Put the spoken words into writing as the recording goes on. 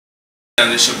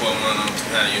This your boy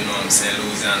Montana, you know what I'm saying?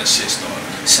 Louisiana shit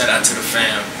started. Shout out to the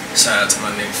fam. Shout out to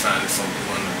my nigga Finally Folk,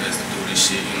 who one of the best to do this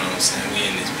shit, you know what I'm saying? We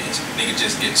in this bitch. Nigga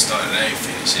just getting started, I ain't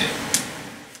finished yet.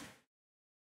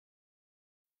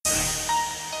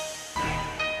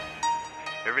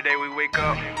 Every day we wake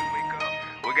up,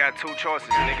 we got two choices,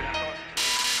 nigga.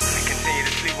 We continue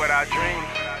to sleep with our dreams,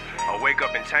 or wake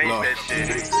up and change that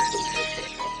shit.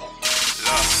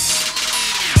 Love.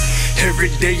 Every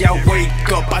day I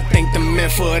wake up, I thank the man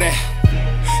for that.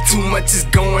 Too much is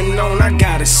going on, I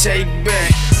gotta shake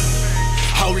back.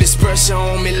 All this pressure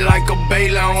on me like a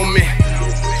bailer on me.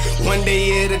 One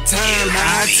day at a time,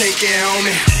 I take it on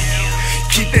me.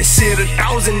 Keep that shit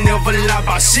 1,000, never lie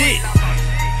about shit.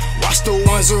 Watch the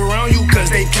ones around you, cause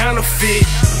they counterfeit.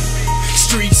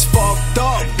 Streets fucked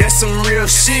up, that's some real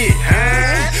shit,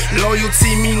 huh?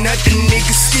 Loyalty mean nothing,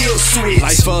 niggas still switch.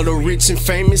 Life for the rich and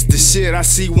famous, the shit I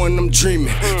see when I'm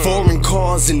dreaming. Foreign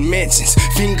cars and mansions,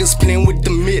 fingers playing with the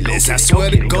millions. I swear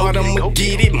to God I'ma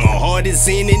get it, my heart is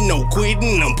in it, no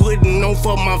quitting. I'm putting on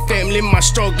for my family, my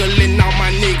struggle and all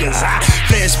my niggas.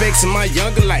 Flashbacks in my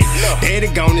younger life, daddy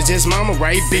gone, it's just mama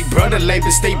right. Big brother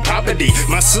labor state property,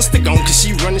 my sister gone cause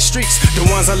she run the streets. The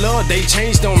ones I love, they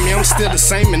changed on me, I'm still the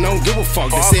same and don't give a fuck.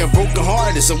 They say a broken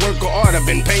heart is a work of art. I've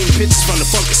been painting pictures from the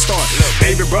fucking start.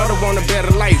 Baby brother want a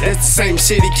better life, that's the same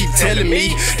shit he keep telling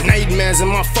me. Nightmares in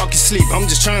my fucking sleep, I'm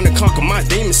just trying to conquer my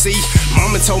demons, see.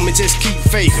 Mama told me just keep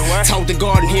faith, talk to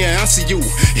God and he'll answer you.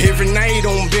 Every night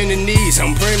on bending knees,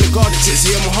 I'm praying to God to just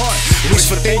hear my heart. Wish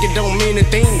for thinking don't mean a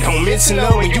thing, don't mention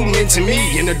love when you mention me.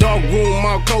 In the dark room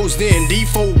all closed in, these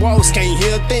four walls can't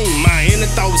hear a thing. My inner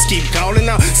thoughts keep calling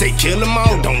out, say kill them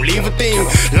all, don't leave a thing.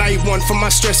 Light one for my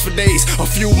stress for days, a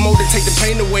few more to take the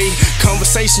pain away.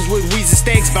 Conversations with Weezy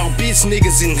Stacks about bitch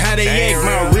niggas and how they act.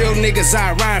 My real niggas,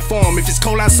 I ride for them. If it's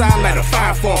cold outside, light a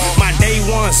fire for them. My day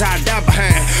ones, I die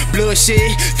behind.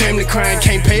 Bloodshed, family crime,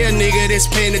 can't pay a nigga that's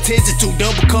paying attention to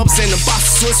double cups and a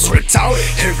box of Swiss retarded.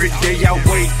 Every day I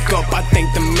wake up, I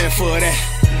thank the man for that.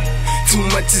 Too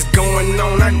much is going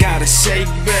on, I gotta shake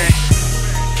back.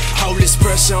 All this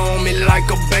pressure on me like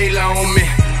a bailer on me.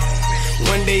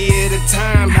 One day at a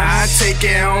time, I take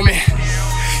it on me.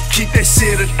 Keep that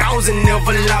shit 1,000,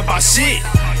 never lie about shit.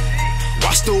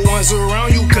 Watch the ones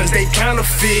around you, cause they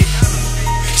counterfeit.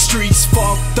 Streets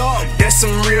fucked up, that's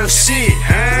some real shit,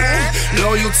 huh?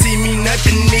 Loyalty mean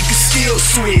nothing, niggas still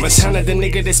switch. Montana the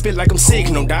nigga that spit like I'm sick.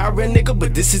 No diarrhea nigga,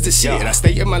 but this is the shit. I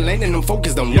stay in my lane and I'm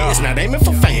focused on this. Not aiming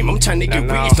for fame, I'm trying to get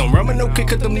rich. Don't run with no kick,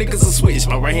 cause them niggas will switch.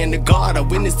 My right hand to God, I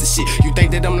witness the shit. You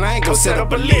think that I'm lying, go set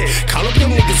up a lid. Call up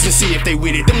them niggas and see if they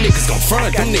with it. Them niggas gon'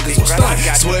 front, them niggas gon'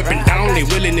 stunt. Swear up and down, they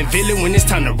willing and villain. When it's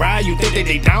time to ride, you think that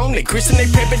they down. They Christian, they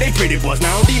preppin', they pretty boys.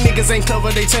 Now these niggas ain't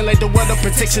covered, they chain like the weather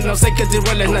protection. I'm say cause they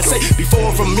well and I say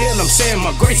before from meal, I'm saying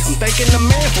my grace. I'm thanking the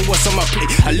man for what's on my plate.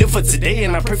 I live for today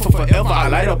and I pray for forever. I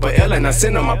light up a L and I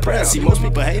send on my prayers. See, most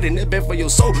people hating it bad for your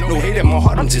soul. No hate in my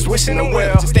heart, I'm just wishing them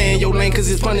well. Stay in your lane cause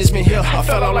it's punishment here. I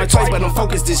fell out like twice, but I'm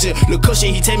focused this year. Look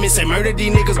cushion, he tell me, say murder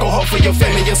these niggas. Go hard for your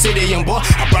family, your city, young boy.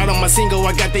 I brought on my single,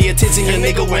 I got their attention. Your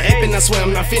nigga went epic, I swear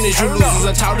I'm not finished. You losers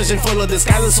are childish and full of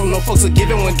disguises, so no folks are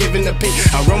giving when giving the pink.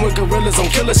 I run with gorillas on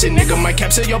killer shit, nigga. Might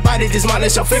capture your body,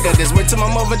 demolish your figure. This word to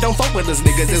my mother, don't fuck with us,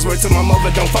 nigga. This word to my mother,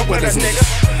 don't fuck with us,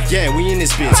 nigga. Yeah, we in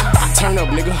this bitch. Turn up,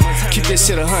 nigga. Keep this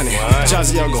shit 100.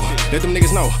 Jazzy Yogo, let them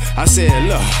niggas know. I said,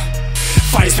 look.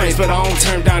 Fight space, but I don't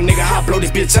turn down, nigga. I blow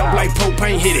this bitch up like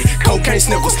propane, hit it. Cocaine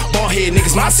sniffles, ball head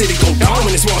niggas. My city go down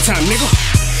when it's war time, nigga.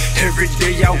 Every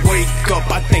day I wake up,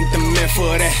 I thank the man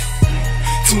for that.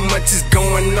 Too much is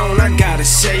going on, I gotta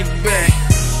shake back.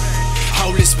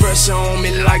 All this pressure on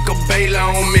me like a bailer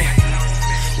on me.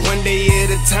 One day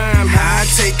at a time, I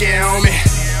take it on me.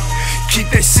 Keep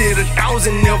that shit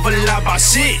 1,000, never lie about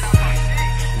shit.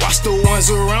 Watch the ones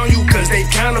around you, cause they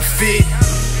counterfeit.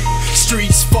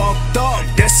 Streets fucked up,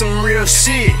 that's some real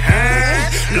shit,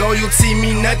 huh? Loyalty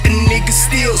mean nothing, niggas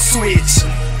still switch.